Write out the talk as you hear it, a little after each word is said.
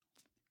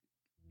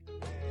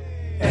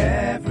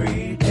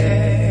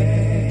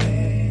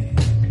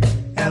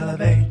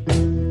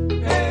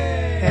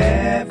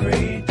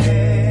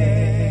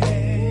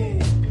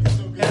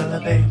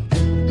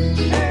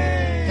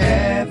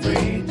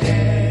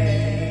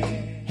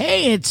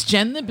Hey, it's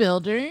Jen the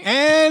Builder.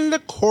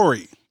 And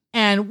Corey.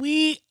 And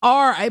we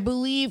are, I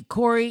believe,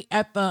 Corey,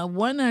 at the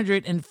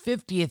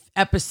 150th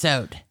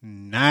episode.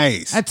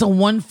 Nice. That's a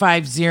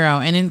 150.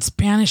 And in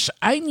Spanish,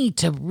 I need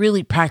to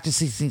really practice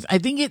these things. I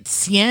think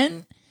it's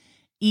cien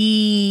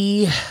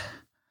y...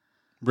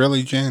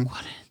 Really, Jen?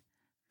 What?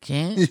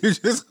 Jen? You're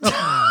just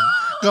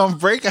going to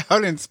break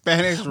out in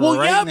Spanish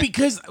now.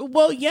 Because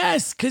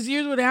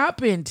here's what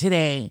happened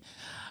today.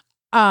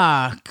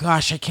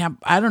 Gosh,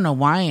 I don't know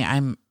why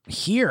I'm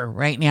here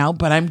right now,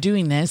 but I'm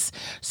doing this.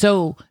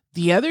 So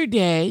the other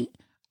day,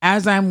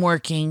 as I'm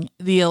working,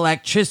 the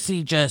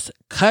electricity just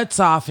cuts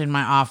off in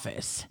my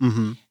office.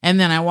 Mm-hmm. And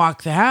then I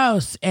walk the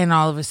house and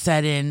all of a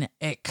sudden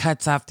it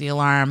cuts off the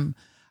alarm,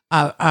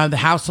 the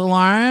house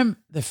alarm,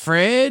 the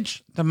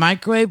fridge, the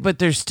microwave, but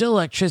there's still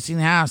electricity in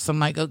the house. I'm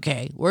like,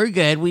 okay, we're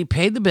good. We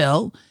paid the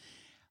bill.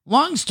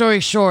 Long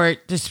story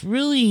short, this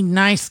really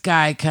nice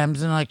guy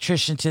comes, an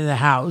electrician, to the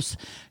house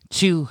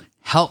to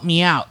help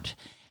me out.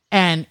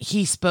 And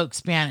he spoke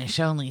Spanish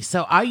only.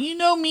 So, you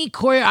know me,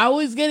 Corey, I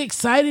always get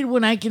excited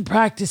when I can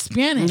practice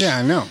Spanish. Yeah,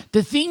 I know.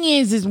 The thing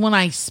is when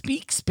I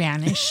speak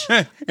Spanish...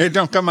 it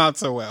don't come out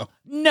so well.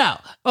 No.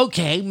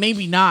 Okay,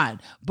 maybe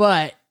not.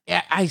 But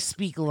I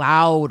speak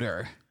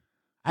louder.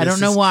 I don't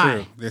know why.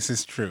 True. This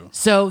is true.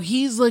 So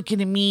he's looking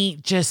at me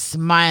just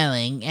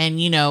smiling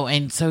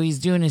and so he's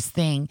doing his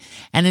thing.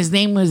 And his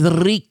name was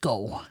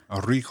Rico.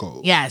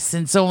 Rico. Yes.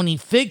 And so when he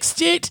fixed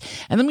it,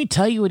 and let me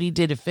tell you what he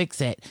did to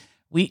fix it.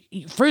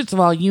 First of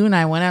all, you and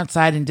I went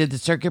outside and did the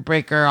circuit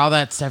breaker, all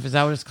that stuff. Is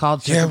that what it's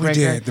called? Circuit breaker?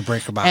 Did. The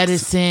breaker box.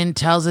 Edison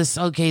tells us,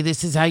 okay,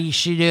 this is how you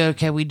should do it.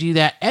 Okay, we do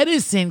that.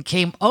 Edison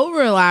came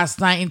over last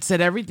night and said,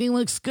 everything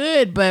looks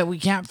good, but we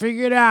can't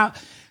figure it out.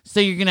 So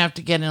you're going to have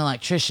to get an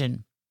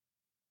electrician.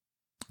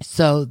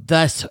 So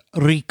thus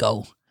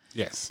Rico.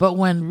 Yes. But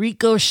when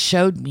Rico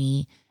showed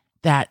me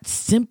that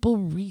simple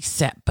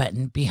reset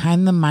button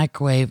behind the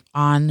microwave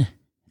on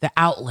the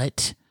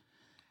outlet,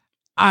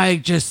 I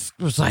just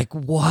was like,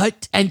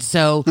 what? And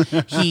so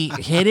he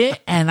hit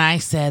it and I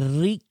said,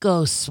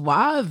 Rico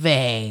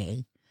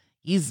Suave.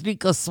 He's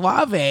Rico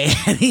Suave.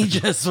 And he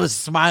just was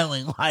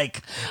smiling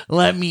like,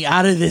 let me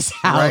out of this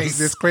house. Right.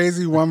 This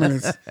crazy woman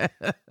is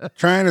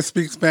trying to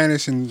speak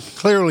Spanish and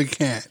clearly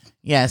can't.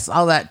 Yes,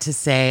 all that to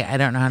say, I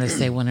don't know how to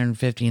say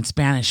 150 in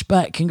Spanish,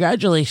 but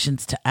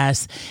congratulations to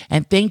us.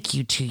 And thank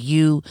you to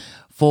you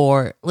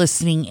for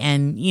listening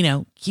and,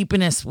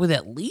 keeping us with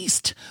at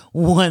least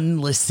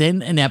one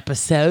listen an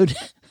episode.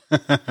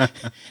 That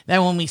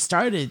when we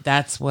started,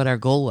 that's what our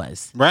goal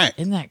was. Right.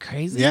 Isn't that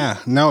crazy? Yeah.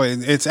 No,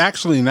 it's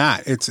actually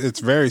not. It's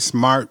very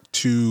smart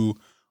to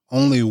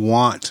only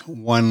want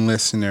one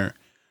listener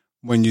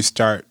when you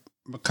start,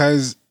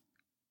 because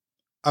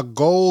a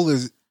goal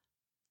is,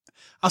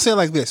 I'll say it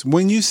like this.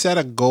 When you set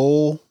a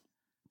goal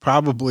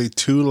probably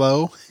too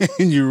low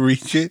and you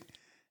reach it,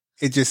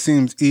 it just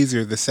seems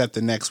easier to set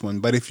the next one.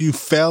 But if you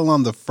fail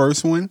on the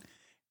first one,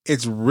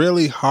 it's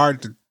really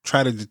hard to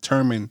try to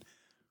determine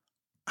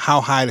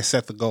how high to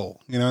set the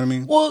goal. You know what I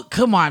mean? Well,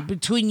 come on.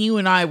 Between you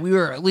and I, we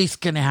were at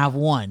least going to have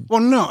one.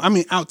 Well, no. I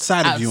mean,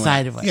 outside of you.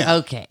 Outside of it. Yeah.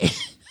 Okay.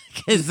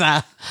 Because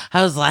I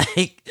was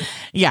like,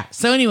 yeah.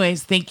 So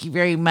anyways, thank you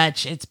very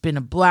much. It's been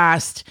a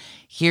blast.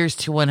 Here's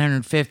to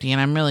 150.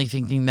 And I'm really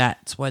thinking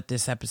that's what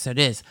this episode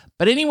is.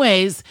 But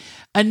anyways,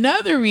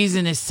 another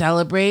reason to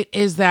celebrate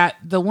is that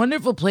the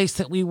wonderful place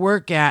that we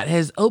work at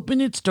has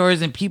opened its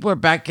doors and people are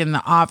back in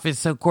the office.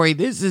 So Corey,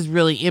 this has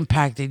really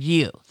impacted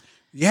you.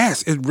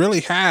 Yes, it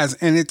really has.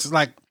 And it's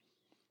like,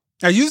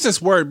 I use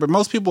this word, but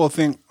most people will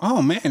think,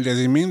 oh man, does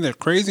it mean they're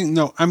crazy?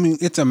 No, I mean,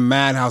 it's a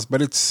madhouse,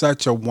 but it's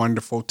such a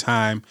wonderful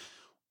time.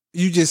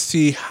 You just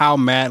see how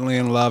madly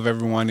in love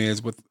everyone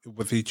is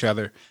with each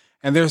other.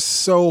 And they're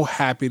so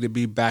happy to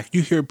be back.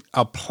 You hear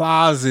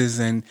applauses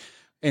and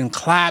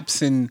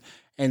claps and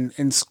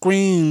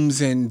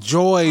screams and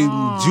joy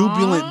and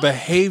jubilant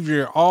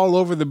behavior all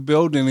over the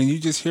building. And you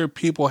just hear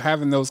people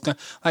having those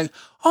like,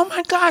 oh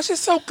my gosh,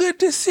 it's so good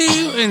to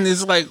see you. And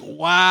it's like,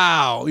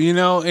 wow,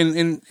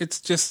 and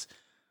it's just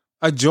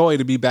a joy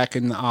to be back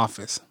in the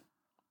office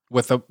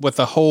with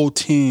a whole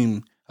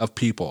team of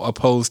people,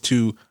 opposed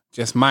to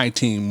just my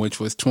team, which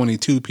was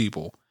 22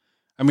 people.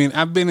 I mean,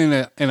 I've been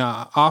in an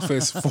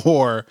office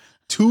for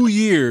 2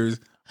 years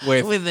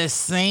with the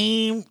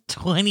same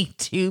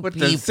 22 with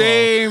people. The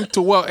same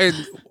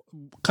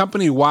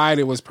company wide,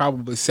 it was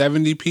probably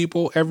 70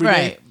 people every day.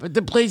 Right, but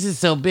the place is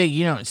so big,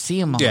 you don't see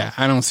them all. Yeah,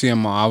 I don't see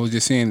them all. I was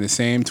just seeing the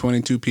same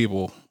 22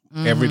 people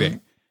every day.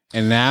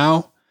 And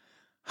now,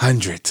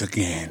 hundreds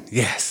again.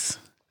 Yes.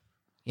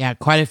 Yeah,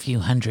 quite a few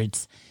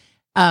hundreds.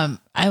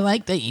 I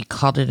like that you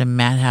called it a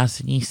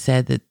madhouse and you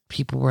said that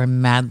people were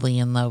madly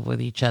in love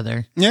with each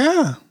other.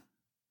 Yeah.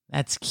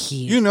 That's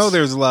cute.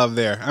 There's love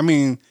there. I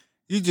mean,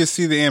 you just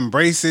see the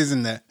embraces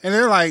and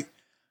they're like,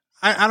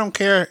 I don't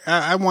care.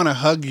 I want to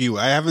hug you.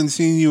 I haven't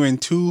seen you in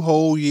 2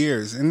 whole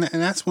years. And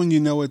that's when you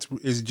know it's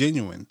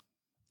genuine.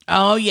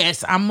 Oh,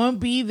 yes. I'm going to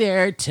be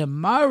there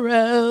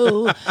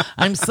tomorrow.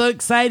 I'm so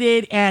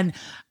excited. And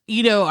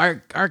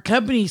our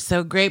company's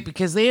so great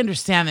because they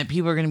understand that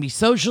people are going to be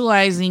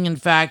socializing. In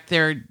fact,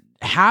 they're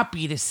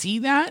happy to see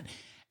that.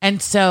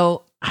 And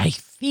so I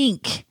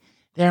think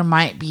there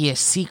might be a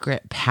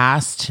secret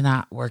pass to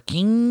not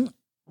working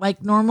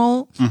like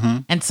normal. Mm-hmm.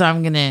 And so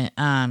I'm going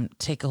to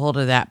take a hold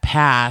of that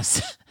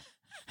pass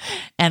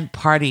and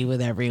party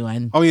with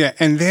everyone. Oh, yeah.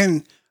 And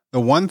then the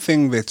one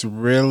thing that's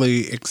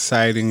really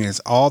exciting is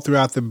all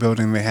throughout the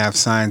building, they have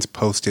signs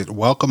posted,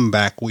 "Welcome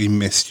back. We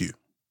missed you."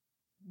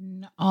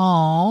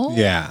 Oh,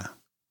 Yeah.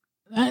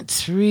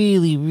 That's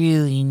really,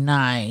 really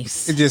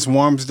nice. It just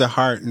warms the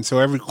heart. And so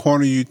every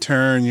corner you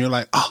turn, you're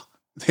like, oh,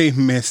 they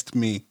missed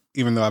me,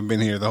 even though I've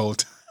been here the whole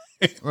time.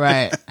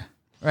 Right.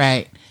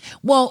 Right.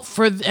 Well,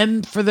 for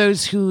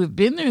those who have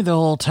been there the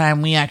whole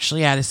time, we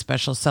actually had a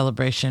special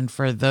celebration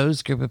for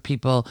those group of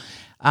people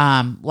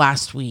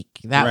last week.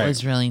 That Right.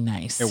 was really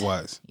nice. It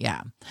was.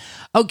 Yeah.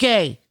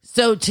 Okay.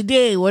 So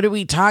today, what are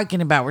we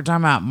talking about? We're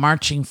talking about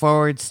marching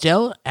forward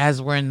still,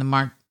 as we're in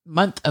the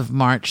month of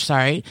March.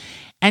 Sorry.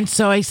 And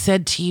so I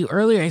said to you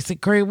earlier, I said,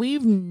 Corey,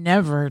 we've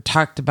never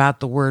talked about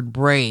the word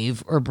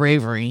brave or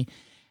bravery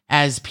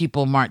as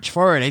people march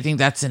forward. I think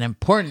that's an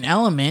important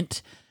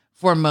element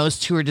for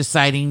most who are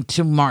deciding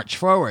to march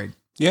forward.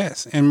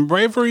 Yes. And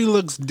bravery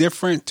looks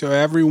different to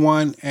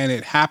everyone, and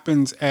it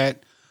happens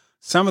at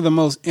some of the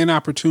most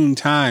inopportune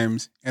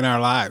times in our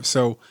lives.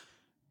 So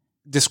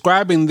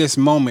describing this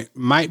moment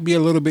might be a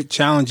little bit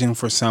challenging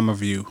for some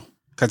of you,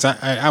 because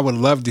I would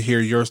love to hear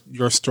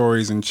your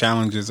stories and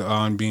challenges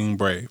on being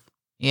brave.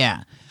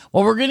 Yeah.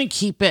 Well, we're going to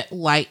keep it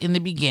light in the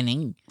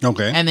beginning.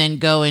 Okay. And then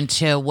go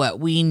into what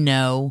we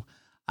know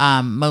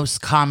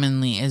most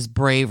commonly as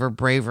brave or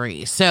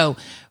bravery. So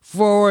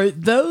for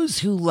those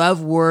who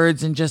love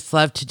words and just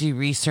love to do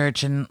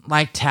research and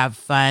like to have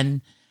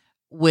fun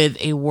with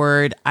a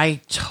word,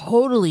 I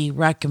totally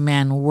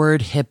recommend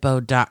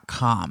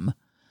wordhippo.com.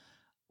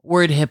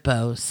 Word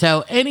Hippo.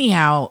 So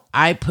anyhow,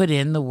 I put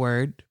in the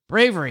word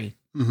bravery.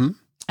 Mm-hmm.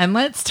 And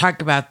let's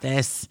talk about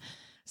this.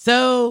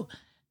 So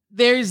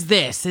there's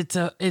this. It's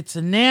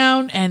a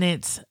noun, and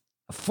it's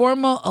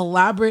formal,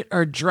 elaborate,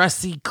 or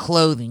dressy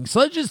clothing. So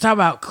let's just talk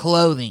about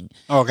clothing.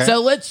 Okay. So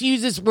let's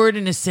use this word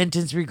in a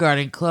sentence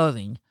regarding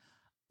clothing.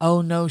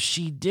 Oh no,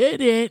 she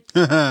did it.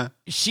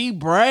 She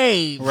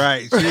brave.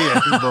 Right. She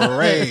is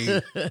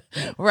brave.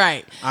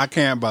 Right. I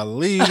can't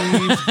believe.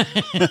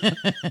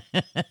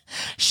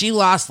 She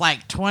lost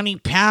like 20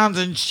 pounds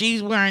and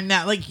she's wearing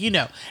that.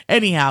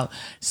 Anyhow.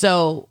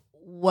 So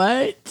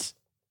what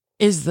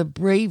is the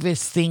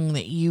bravest thing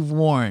that you've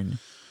worn?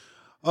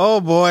 Oh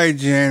boy,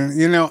 Jen.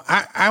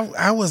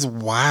 I was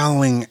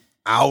wilding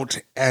out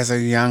as a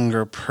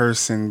younger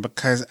person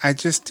because I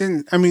just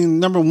didn't. I mean,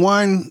 number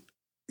one,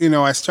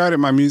 I started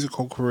my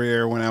musical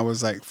career when I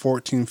was like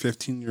 14,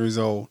 15 years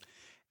old.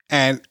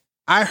 And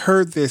I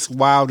heard this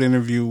wild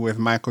interview with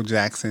Michael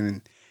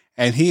Jackson,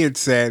 and he had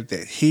said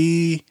that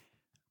he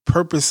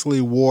purposely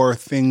wore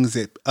things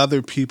that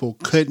other people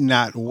could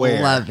not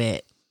wear. Love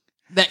it.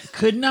 That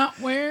could not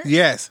wear?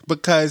 Yes,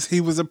 because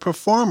he was a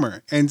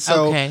performer. And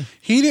so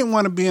he didn't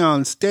want to be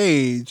on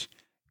stage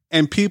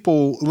and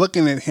people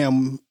looking at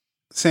him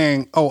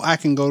saying, oh, I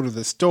can go to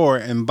the store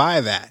and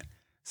buy that.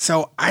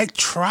 So I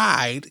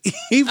tried,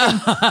 even,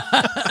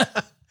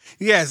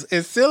 yes,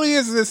 as silly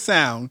as this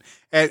sounds,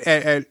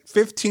 at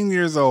 15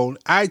 years old,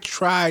 I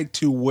tried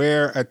to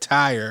wear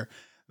attire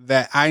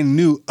that I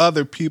knew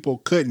other people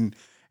couldn't.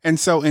 And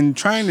so in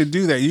trying to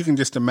do that, you can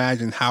just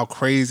imagine how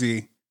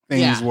crazy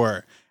things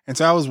were. And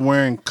so I was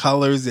wearing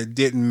colors that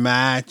didn't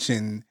match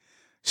and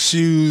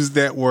shoes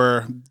that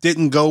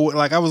didn't go.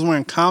 Like I was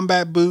wearing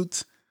combat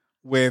boots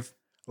with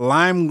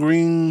lime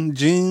green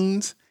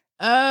jeans.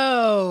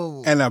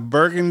 Oh. And a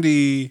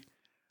burgundy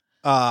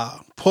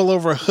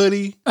pullover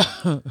hoodie.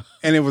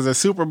 And it was a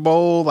Super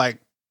Bowl, like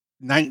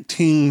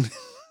 19.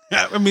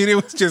 I mean, it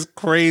was just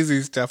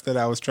crazy stuff that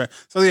I was trying.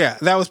 So yeah,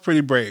 that was pretty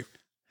brave.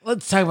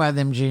 Let's talk about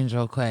them jeans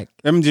real quick.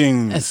 Them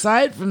jeans.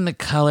 Aside from the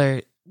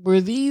color,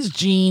 were these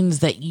jeans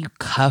that you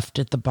cuffed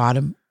at the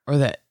bottom or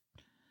that?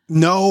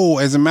 No,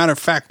 as a matter of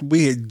fact,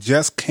 we had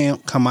just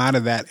come out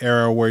of that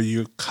era where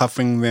you're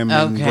cuffing them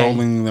and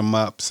rolling them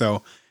up.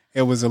 So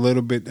it was a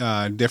little bit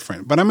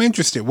different. But I'm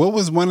interested. What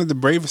was one of the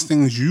bravest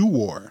things you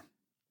wore?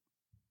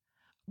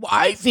 Well,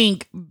 I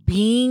think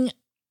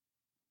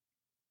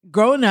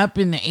growing up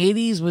in the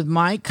 80s with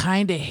my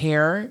kind of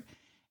hair,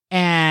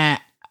 and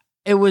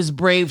it was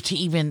brave to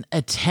even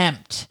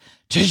attempt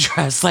to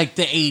dress like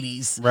the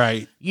 80s.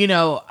 Right.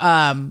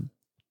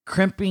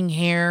 Crimping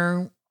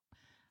hair,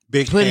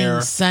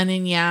 putting sun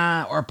in,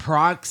 or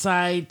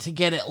peroxide to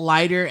get it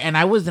lighter. And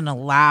I wasn't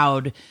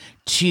allowed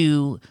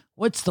to,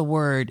 what's the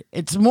word?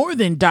 It's more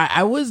than dye.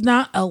 I was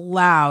not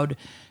allowed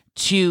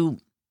to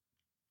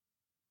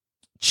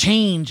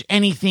change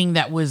anything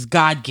that was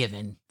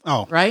God-given.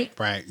 Oh, right?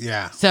 Right.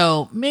 Yeah.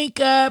 So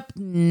makeup,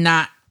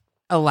 not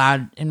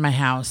allowed in my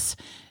house.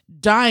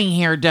 Dyeing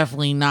hair,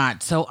 definitely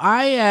not. So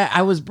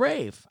I was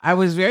brave. I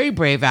was very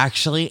brave,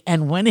 actually,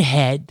 and went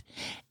ahead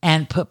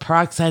and put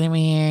peroxide in my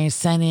hair,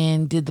 sun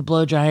in, did the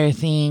blow dryer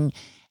thing,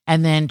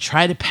 and then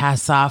try to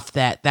pass off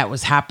that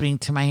was happening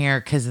to my hair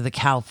because of the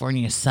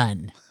California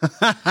sun.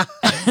 And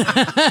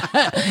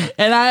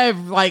I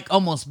have like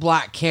almost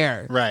black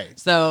hair. Right.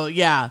 So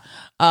yeah.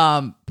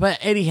 But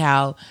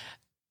anyhow,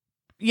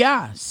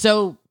 yeah.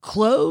 So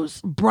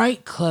clothes,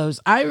 bright clothes.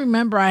 I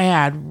remember I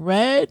had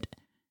red,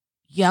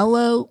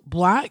 yellow,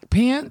 black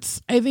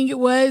pants. I think it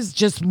was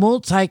just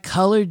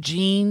multicolored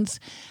jeans.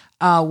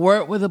 Wore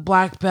it with a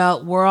black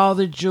belt, wore all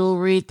the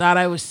jewelry, thought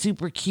I was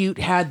super cute,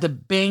 had the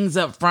bangs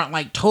up front,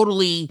 like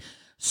totally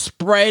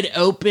spread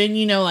open,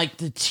 you know, like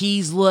the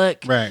tease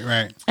look.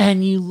 Right.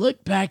 And you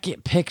look back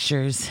at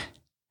pictures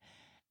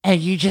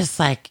and you just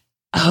like,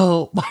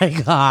 oh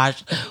my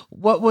gosh,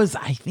 what was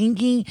I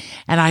thinking?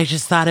 And I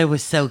just thought it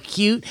was so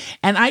cute.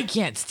 And I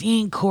can't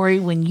stand,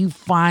 Corey, when you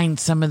find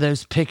some of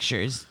those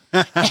pictures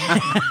and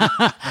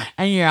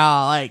you're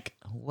all like,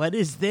 what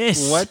is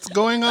this? What's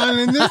going on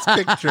in this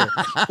picture?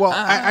 Well,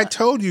 I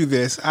told you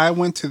this. I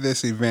went to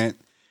this event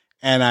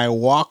and I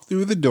walked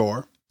through the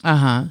door.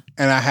 And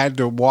I had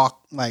to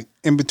walk like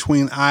in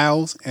between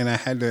aisles and I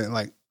had to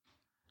like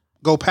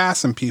go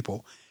past some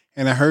people.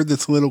 And I heard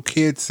this little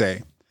kid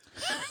say,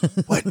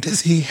 what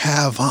does he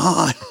have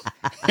on?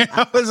 And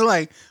I was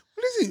like,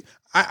 what is he?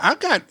 I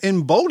got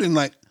emboldened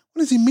like,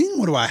 what does he mean?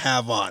 What do I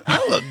have on?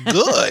 I look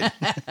good.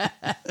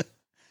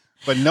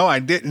 But no, I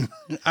didn't.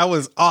 I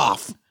was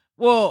off.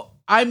 Well,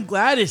 I'm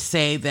glad to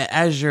say that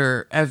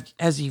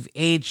as you've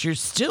aged, you're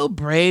still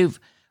brave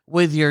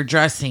with your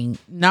dressing.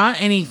 Not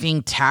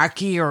anything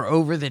tacky or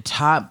over the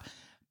top,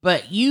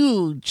 but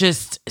you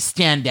just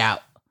stand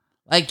out.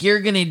 Like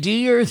you're going to do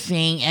your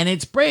thing, and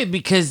it's brave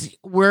because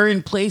we're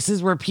in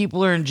places where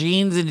people are in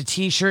jeans and a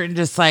t-shirt and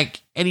just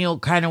like any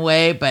old kind of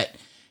way, but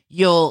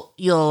you'll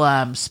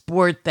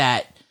sport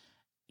that,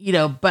 you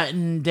know,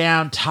 button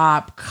down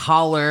top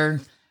collar,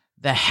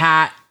 the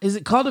hat. Is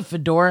it called a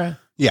fedora?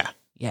 Yeah.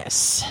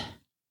 Yes.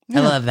 Yeah.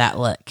 I love that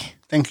look.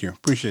 Thank you.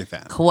 Appreciate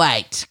that.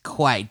 Quite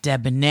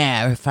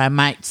debonair, if I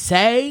might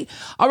say.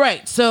 All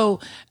right. So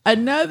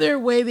another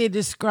way they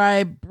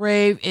describe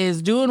brave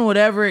is doing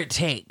whatever it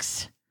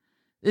takes.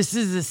 This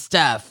is the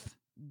stuff,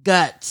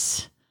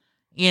 guts,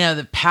 you know,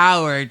 the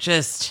power,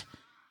 just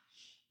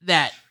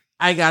that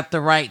I got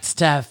the right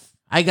stuff.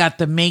 I got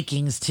the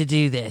makings to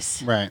do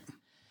this. Right.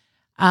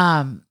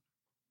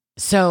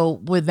 So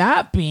with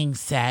that being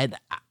said,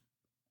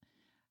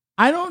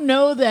 I don't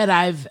know that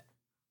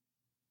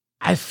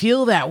I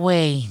feel that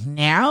way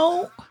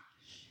now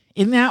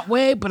in that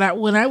way, but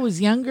when I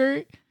was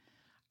younger,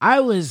 I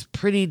was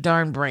pretty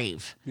darn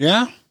brave.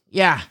 Yeah?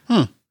 Yeah.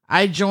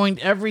 I joined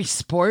every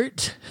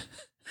sport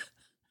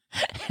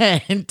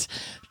and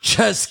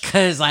just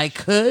because I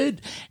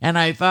could and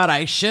I thought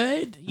I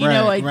should, you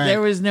know, like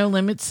there was no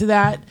limits to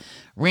that.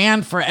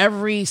 Ran for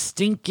every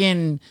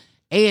stinking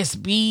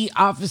ASB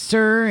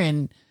officer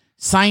and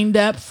signed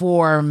up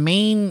for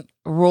main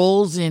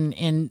roles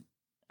in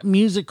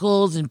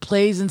musicals and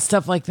plays and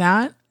stuff like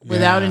that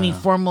without any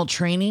formal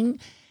training.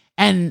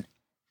 And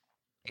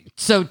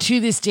so to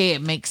this day,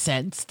 it makes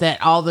sense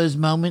that all those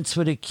moments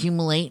would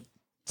accumulate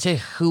to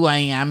who I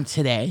am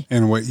today.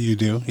 And what you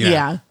do.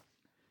 Yeah.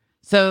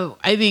 So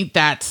I think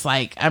that's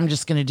like, I'm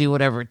just going to do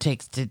whatever it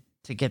takes to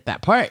get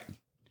that part,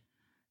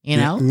 you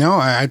know? No,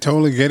 I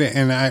totally get it.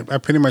 And I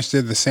pretty much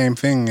did the same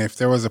thing. If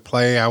there was a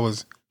play, I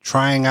was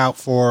trying out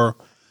for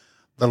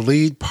the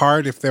lead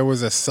part. If there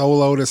was a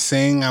solo to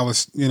sing, I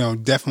was, you know,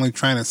 definitely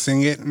trying to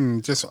sing it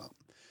and just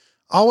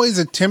always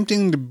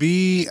attempting to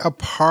be a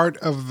part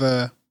of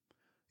the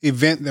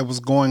event that was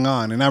going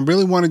on. And I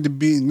really wanted to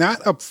be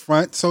not up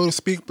front, so to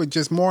speak, but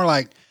just more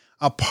like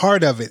a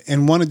part of it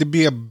and wanted to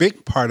be a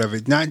big part of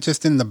it, not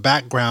just in the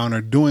background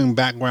or doing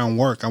background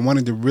work. I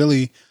wanted to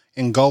really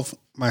engulf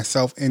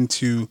myself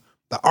into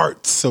the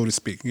arts, so to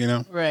speak, you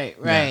know? Right.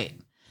 Yeah.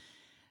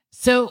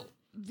 So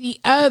the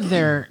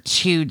other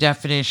two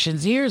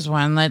definitions, here's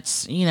one.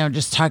 Let's,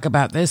 just talk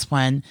about this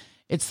one.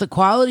 It's the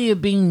quality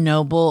of being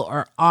noble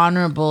or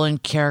honorable in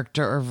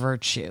character or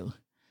virtue.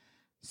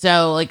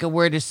 So like a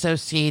word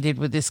associated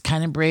with this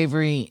kind of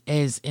bravery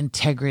is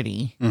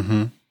integrity.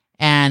 Mm-hmm.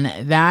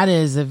 And that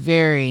is a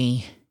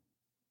very,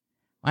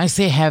 when I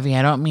say heavy,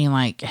 I don't mean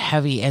like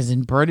heavy as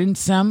in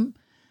burdensome,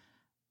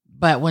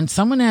 but when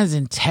someone has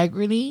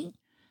integrity,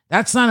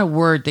 that's not a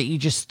word that you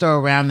just throw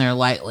around there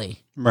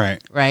lightly. Right.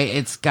 Right.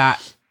 It's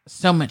got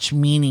so much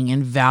meaning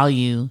and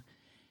value.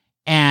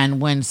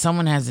 And when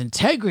someone has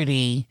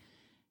integrity,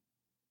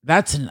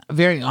 that's a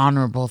very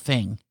honorable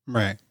thing.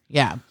 Right.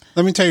 Yeah.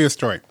 Let me tell you a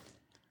story.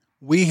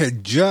 We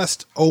had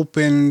just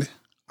opened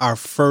our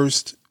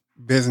first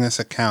business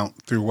account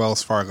through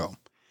Wells Fargo.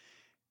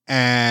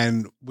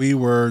 And we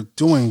were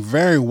doing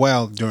very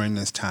well during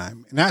this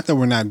time. Not that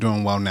we're not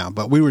doing well now,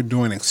 but we were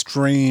doing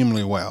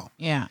extremely well.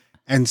 Yeah.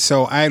 And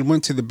so I had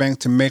went to the bank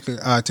to make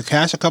to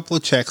cash a couple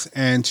of checks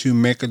and to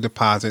make a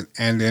deposit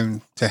and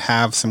then to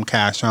have some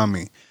cash on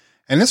me.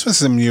 And this was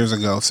some years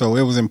ago, so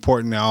it was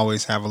important to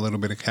always have a little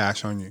bit of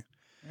cash on you.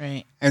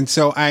 Right. And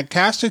so I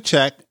cashed a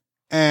check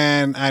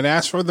and I'd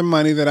asked for the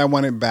money that I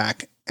wanted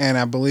back. And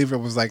I believe it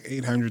was like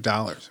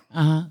 $800.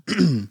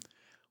 Uh-huh.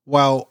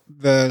 Well,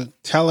 the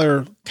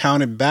teller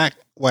counted back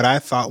what I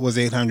thought was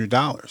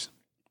 $800.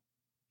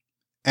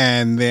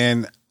 And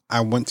then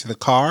I went to the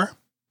car.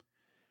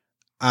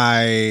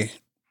 I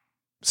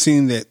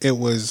seen that it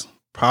was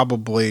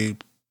probably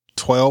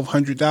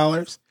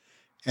 $1,200.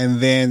 And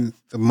then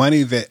the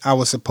money that I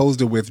was supposed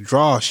to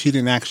withdraw, she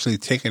didn't actually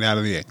take it out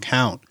of the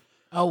account.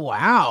 Oh,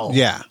 wow.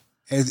 Yeah.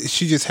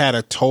 She just had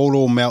a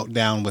total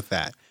meltdown with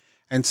that.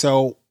 And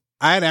so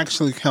I had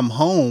actually come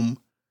home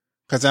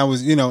because I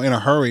was, in a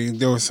hurry.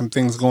 There were some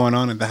things going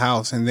on at the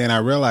house. And then I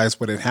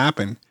realized what had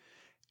happened.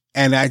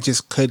 And I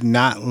just could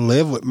not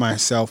live with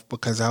myself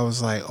because I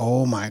was like,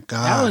 oh my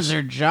gosh. That was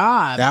her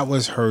job. That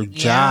was her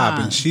job.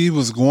 Yeah. And she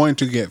was going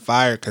to get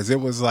fired because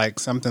it was like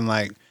something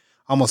like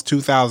almost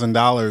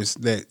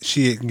 $2,000 that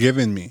she had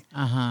given me.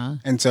 Uh-huh.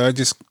 And so I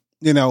just,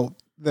 the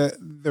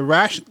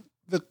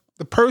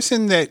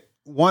person that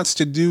wants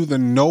to do the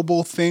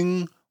noble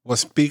thing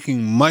was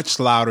speaking much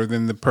louder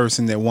than the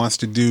person that wants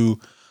to do,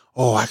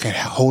 oh, I can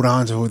hold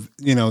on to,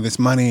 this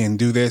money and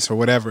do this or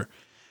whatever.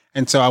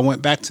 And so I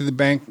went back to the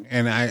bank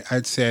and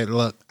I said,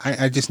 look,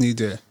 I just need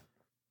to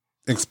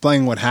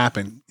explain what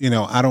happened.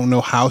 I don't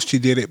know how she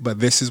did it, but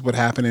this is what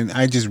happened. And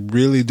I just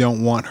really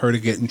don't want her to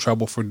get in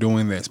trouble for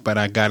doing this, but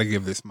I got to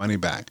give this money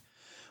back.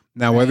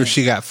 Now, whether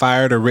she got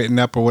fired or written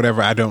up or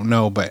whatever, I don't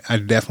know, but I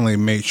definitely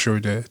made sure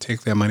to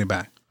take that money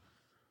back.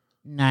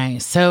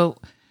 Nice. So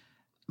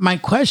my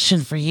question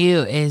for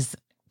you is,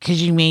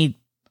 because you made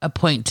a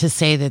point to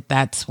say that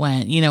that's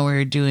when, we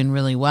were doing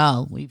really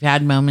well. We've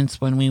had moments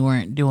when we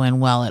weren't doing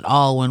well at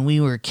all, when we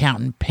were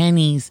counting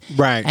pennies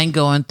Right. and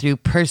going through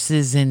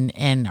purses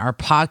and our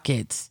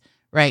pockets,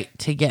 right,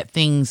 to get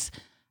things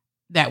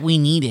that we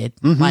needed,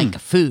 like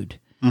food.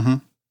 Mm-hmm.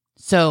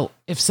 So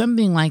if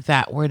something like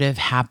that were to have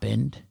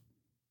happened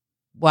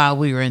while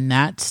we were in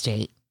that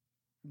state,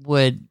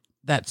 would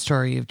that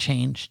story have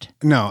changed?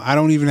 No, I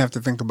don't even have to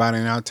think about it,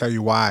 and I'll tell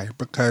you why.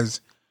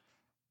 Because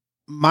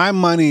my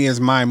money is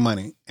my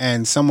money,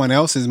 and someone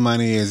else's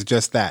money is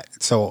just that.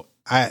 So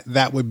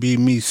that would be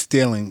me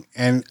stealing,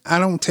 and I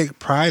don't take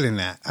pride in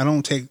that. I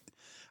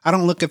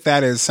don't look at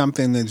that as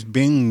something that's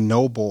being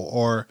noble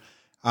or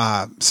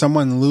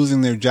someone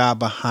losing their job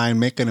behind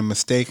making a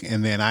mistake,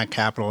 and then I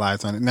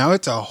capitalize on it. Now,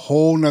 it's a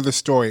whole nother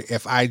story.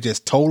 If I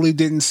just totally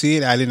didn't see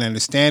it, I didn't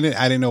understand it,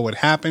 I didn't know what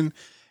happened,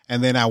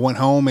 and then I went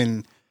home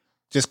and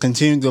just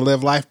continued to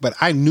live life, but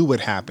I knew what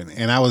happened,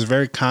 and I was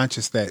very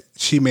conscious that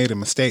she made a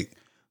mistake.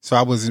 So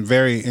I was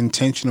very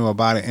intentional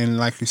about it. And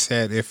like you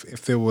said,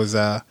 if it was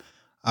a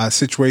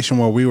situation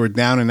where we were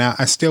down and out,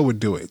 I still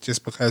would do it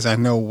just because I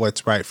know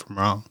what's right from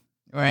wrong.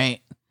 Right.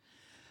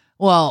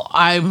 Well,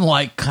 I'm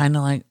kind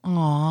of like,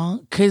 aw,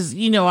 because,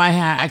 I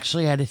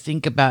actually had to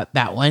think about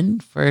that one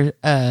for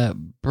a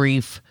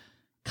brief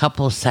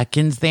couple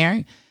seconds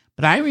there.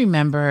 But I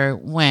remember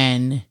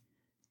when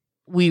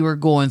we were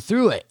going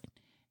through it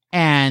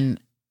and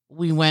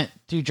we went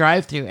through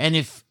drive-through. And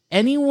if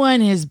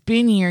anyone has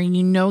been here,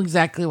 you know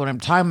exactly what I'm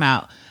talking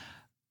about,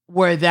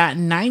 where that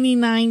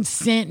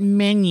 99-cent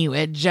menu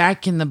at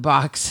Jack in the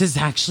Box is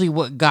actually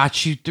what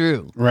got you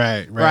through.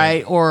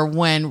 Right. Or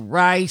when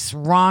rice,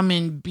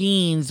 ramen,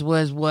 beans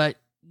was what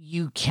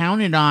you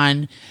counted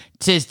on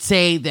to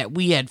say that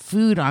we had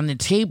food on the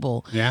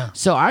table. Yeah.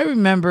 So I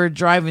remember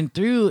driving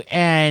through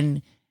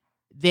and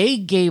they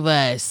gave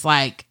us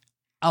like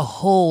a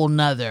whole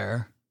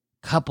nother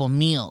couple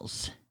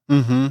meals.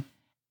 Mm-hmm.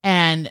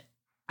 And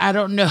I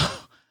don't know.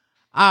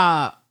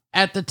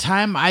 At the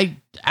time, I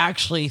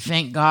actually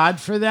thank God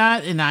for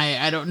that. And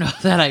I don't know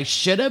that I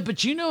should have,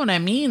 but you know what I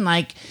mean?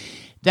 Like,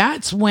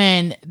 that's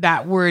when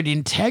that word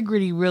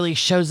integrity really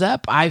shows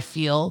up, I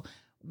feel,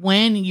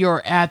 when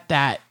you're at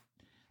that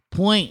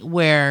point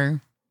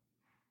where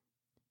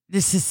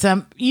this is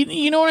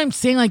you know what I'm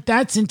saying? Like,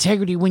 that's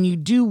integrity when you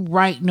do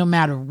right no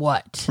matter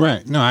what.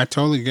 Right. No, I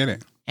totally get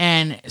it.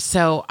 And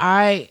so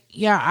I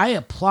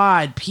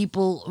applaud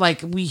people.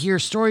 Like, we hear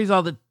stories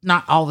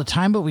not all the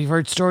time, but we've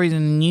heard stories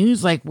in the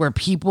news, like where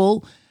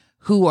people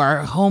who are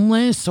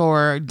homeless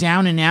or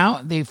down and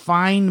out, they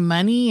find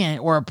money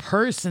or a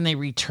purse and they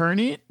return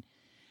it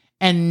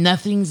and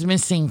nothing's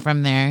missing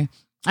from there.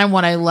 And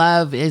what I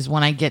love is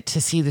when I get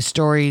to see the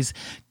stories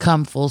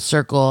come full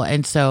circle.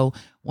 And so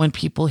when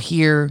people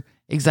hear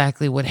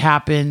exactly what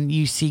happened,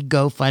 you see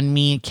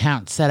GoFundMe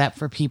accounts set up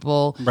for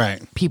people.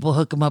 Right. People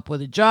hook them up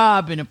with a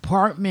job, an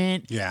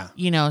apartment. Yeah.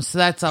 So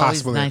that's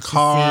always Possibly nice a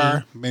car,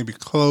 to see. maybe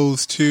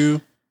clothes too.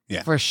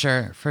 Yeah. For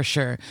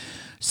sure.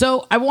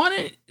 So I want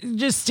to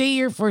just stay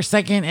here for a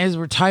second as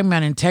we're talking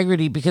about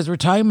integrity, because we're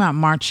talking about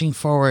marching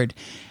forward.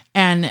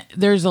 And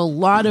there's a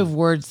lot of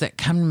words that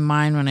come to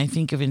mind when I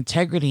think of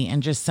integrity,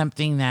 and just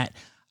something that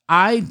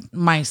I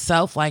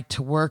myself like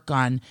to work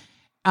on.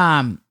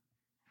 And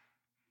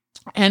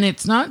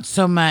it's not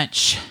so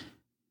much,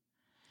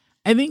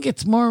 I think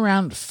it's more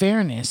around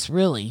fairness,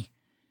 really,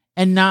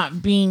 and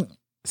not being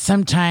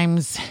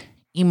sometimes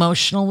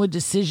emotional with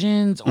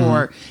decisions,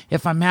 or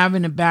if I'm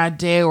having a bad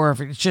day, or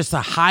if it's just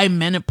a high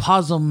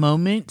menopausal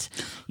moment,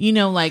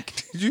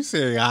 like, Did you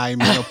say high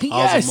menopausal?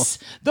 yes,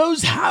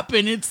 those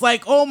happen. It's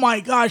like, oh my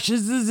gosh,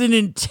 this is an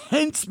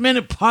intense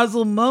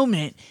menopausal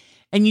moment.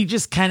 And you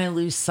just kind of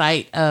lose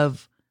sight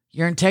of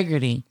your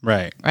integrity.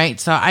 Right. Right.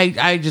 So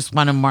I just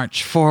want to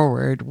march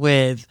forward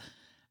with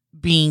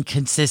being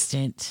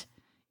consistent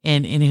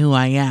in who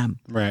I am.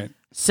 Right.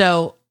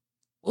 So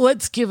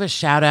let's give a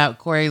shout out,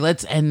 Corey.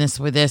 Let's end this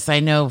with this. I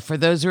know for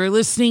those who are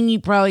listening, you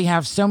probably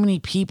have so many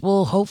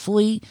people,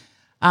 hopefully,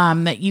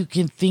 that you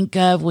can think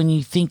of when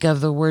you think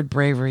of the word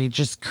bravery,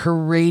 just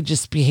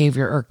courageous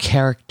behavior or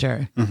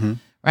character.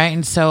 Right.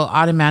 And so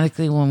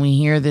automatically when we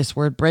hear this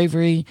word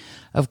bravery,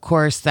 of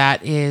course,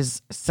 that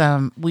is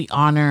we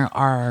honor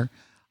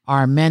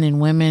our men and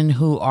women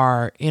who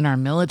are in our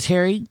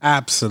military.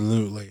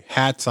 Absolutely.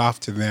 Hats off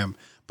to them.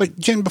 But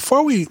Jen,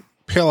 before we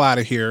peel out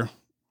of here.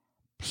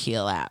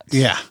 Peel out.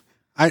 Yeah.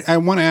 I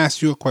want to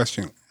ask you a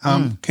question.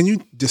 Can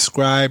you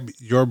describe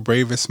your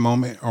bravest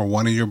moment or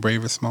one of your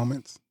bravest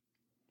moments?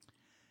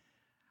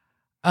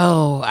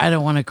 Oh, I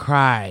don't want to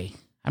cry.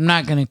 I'm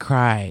not going to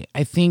cry.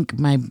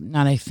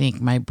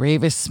 My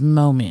bravest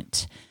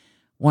moment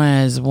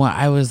was when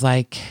I was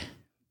like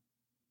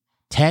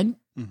 10,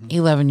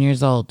 11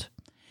 years old.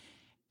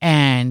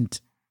 And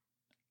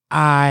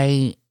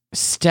I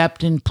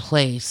stepped in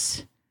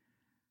place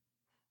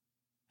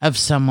of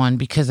someone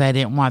because I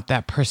didn't want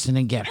that person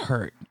to get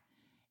hurt.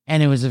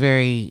 And it was a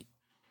very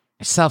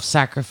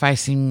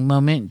self-sacrificing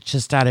moment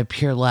just out of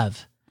pure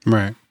love.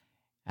 Right.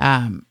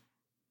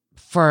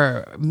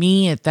 For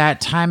me at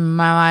that time in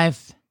my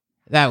life,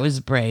 that was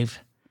brave.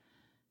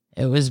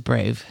 It was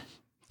brave.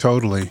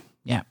 Totally.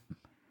 Yeah.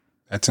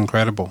 That's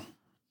incredible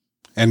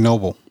and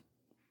noble.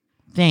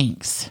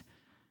 Thanks.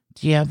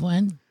 Do you have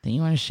one that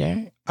you want to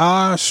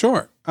share?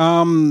 Sure.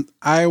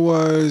 I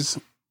was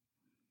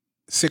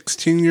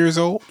 16 years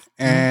old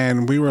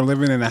and we were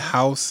living in a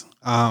house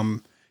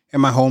in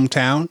my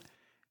hometown.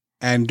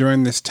 And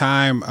during this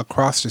time,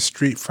 across the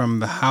street from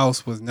the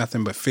house was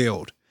nothing but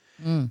field.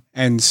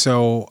 And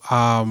so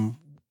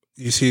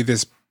you see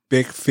this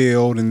big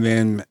field, and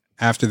then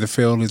after the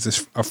field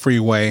is a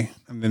freeway,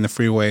 and then the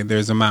freeway,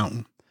 there's a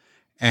mountain.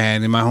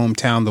 And in my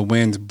hometown, the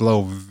winds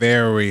blow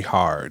very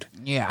hard.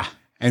 Yeah.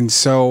 And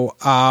so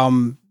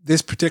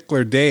this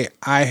particular day,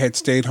 I had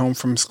stayed home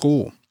from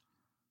school.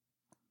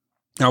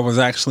 I was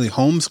actually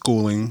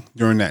homeschooling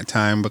during that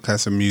time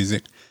because of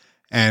music,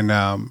 and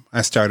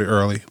I started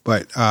early.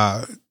 But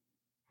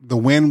the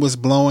wind was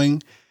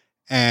blowing,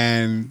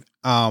 and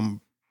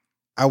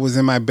I was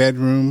in my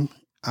bedroom.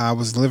 I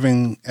was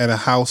living at a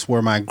house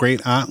where my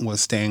great aunt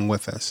was staying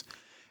with us.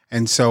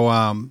 And so,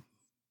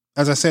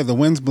 as I said, the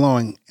wind's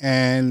blowing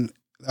and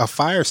a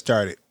fire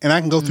started. And I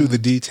can go through the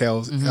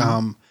details,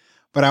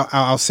 but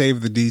I'll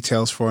save the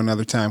details for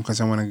another time because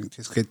I want to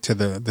just get to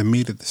the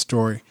meat of the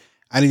story.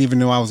 I didn't even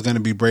know I was going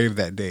to be brave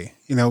that day.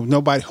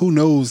 Nobody who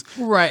knows.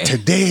 Right.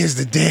 Today is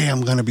the day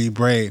I'm going to be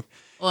brave.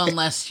 Well,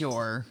 unless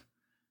you're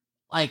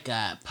like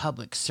a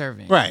public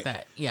servant.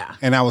 Right. Yeah.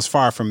 And I was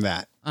far from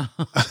that.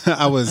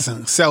 I was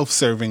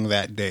self-serving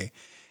that day.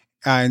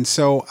 And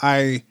so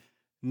I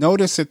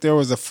noticed that there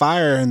was a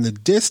fire in the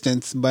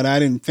distance, but I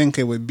didn't think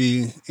it would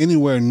be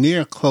anywhere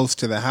near close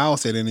to the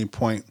house at any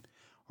point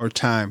or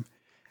time.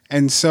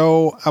 And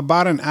so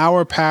about an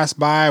hour passed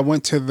by. I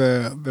went to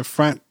the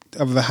front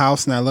of the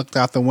house and I looked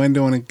out the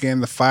window, and again,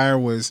 the fire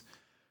was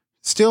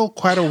still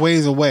quite a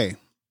ways away.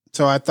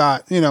 So I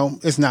thought,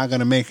 it's not going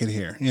to make it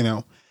here,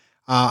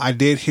 I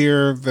did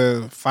hear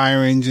the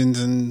fire engines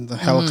and the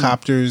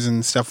helicopters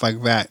and stuff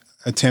like that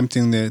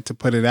attempting to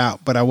put it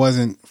out, but I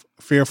wasn't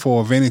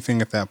fearful of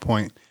anything at that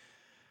point.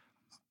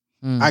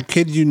 I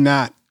kid you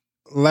not,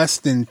 less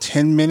than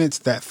 10 minutes,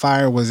 that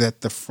fire was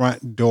at the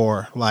front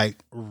door, like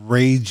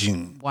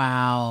raging.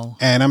 Wow.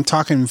 And I'm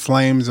talking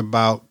flames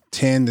about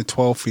 10 to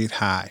 12 feet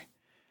high.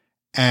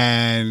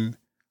 And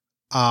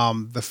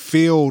the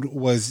field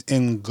was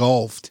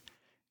engulfed.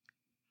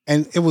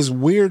 And it was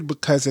weird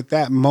because at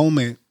that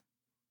moment,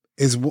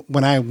 is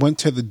when I went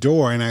to the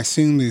door and I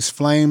seen these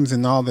flames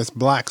and all this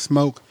black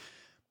smoke.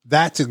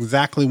 That's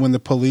exactly when the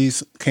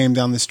police came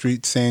down the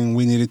street saying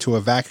we needed to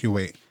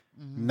evacuate.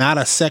 Not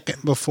a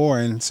second before.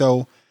 And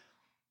so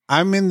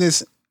I'm in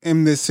this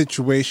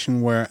situation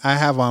where I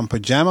have on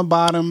pajama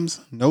bottoms,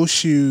 no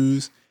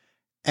shoes,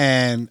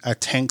 and a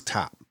tank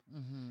top.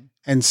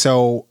 And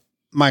so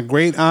my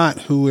great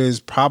aunt, who is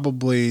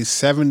probably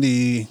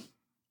 78,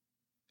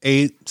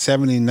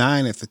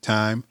 79 at the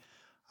time,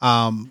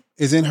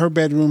 is in her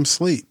bedroom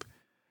sleep.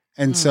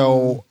 And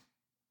so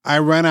I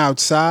run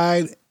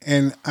outside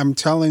and I'm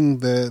telling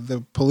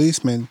the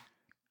policeman,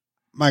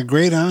 my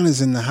great aunt is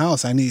in the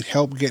house. I need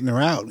help getting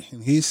her out.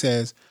 And he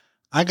says,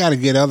 I got to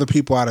get other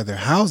people out of their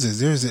houses.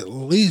 There's at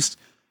least,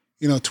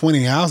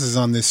 20 houses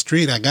on this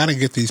street. I got to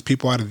get these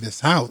people out of this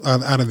house,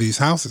 out of these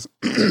houses.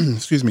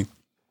 Excuse me.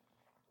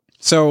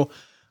 So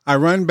I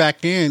run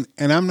back in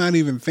and I'm not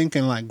even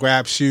thinking like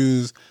grab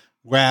shoes,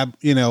 grab,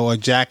 a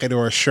jacket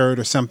or a shirt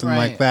or something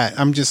like that.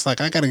 I'm just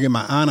like, I got to get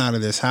my aunt out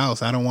of this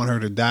house. I don't want her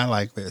to die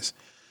like this.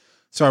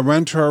 So I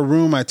run to her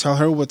room. I tell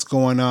her what's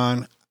going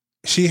on.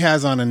 She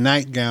has on a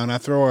nightgown. I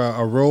throw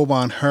a robe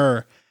on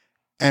her.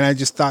 And I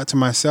just thought to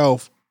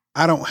myself,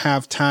 I don't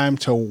have time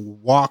to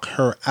walk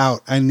her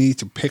out. I need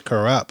to pick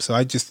her up. So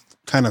I just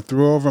kind of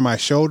threw over my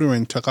shoulder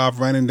and took off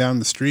running down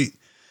the street.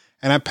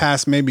 And I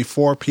passed maybe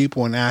 4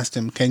 people and asked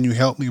them, can you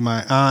help me?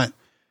 My aunt,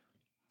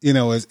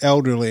 is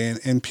elderly.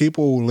 And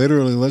people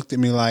literally looked at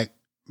me like,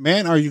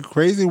 man, are you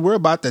crazy? We're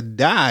about to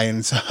die.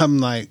 And so I'm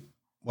like,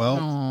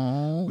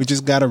 well, we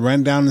just got to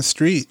run down the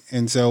street.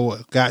 And so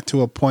it got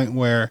to a point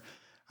where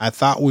I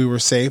thought we were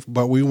safe,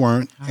 but we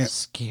weren't. How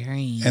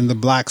scary. And the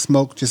black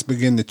smoke just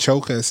began to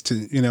choke us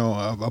to,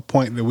 a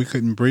point that we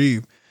couldn't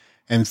breathe.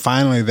 And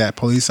finally that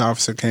police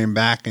officer came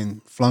back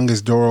and flung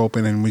his door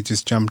open and we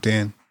just jumped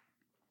in.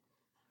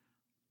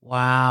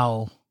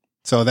 Wow.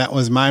 So that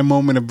was my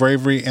moment of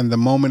bravery and the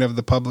moment of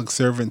the public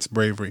servant's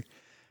bravery.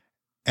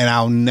 And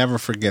I'll never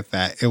forget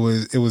that. It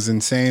was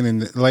insane.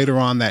 And later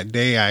on that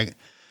day,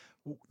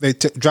 they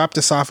dropped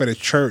us off at a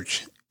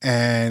church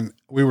and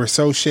we were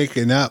so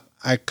shaken up.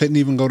 I couldn't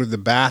even go to the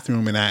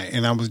bathroom. And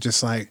I was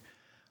just like,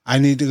 I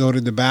need to go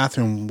to the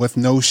bathroom with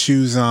no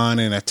shoes on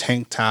and a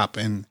tank top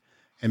and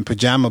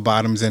pajama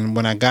bottoms. And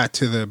when I got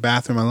to the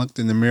bathroom, I looked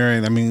in the mirror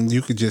and I mean,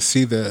 you could just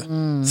see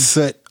the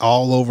soot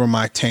all over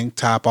my tank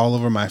top, all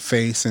over my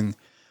face. And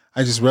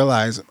I just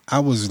realized I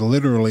was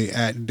literally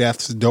at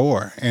death's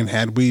door. And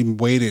had we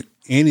waited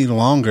any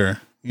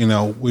longer,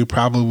 we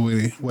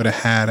probably would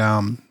have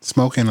had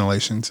smoke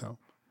inhalation. So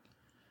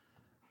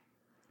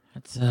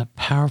that's a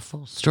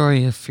powerful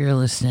story of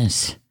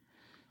fearlessness,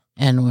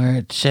 and where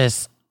it's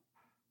just,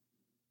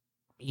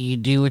 you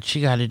do what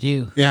you got to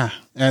do. Yeah.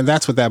 And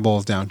that's what that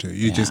boils down to.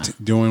 You're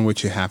just doing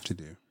what you have to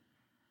do.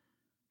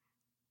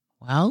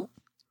 Well,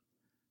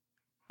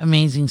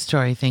 amazing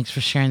story. Thanks for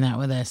sharing that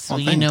with us. So,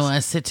 you know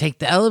us to take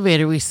the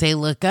elevator. We say,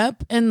 look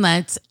up and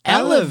let's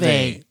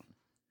elevate.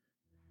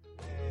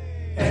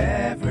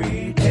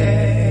 Every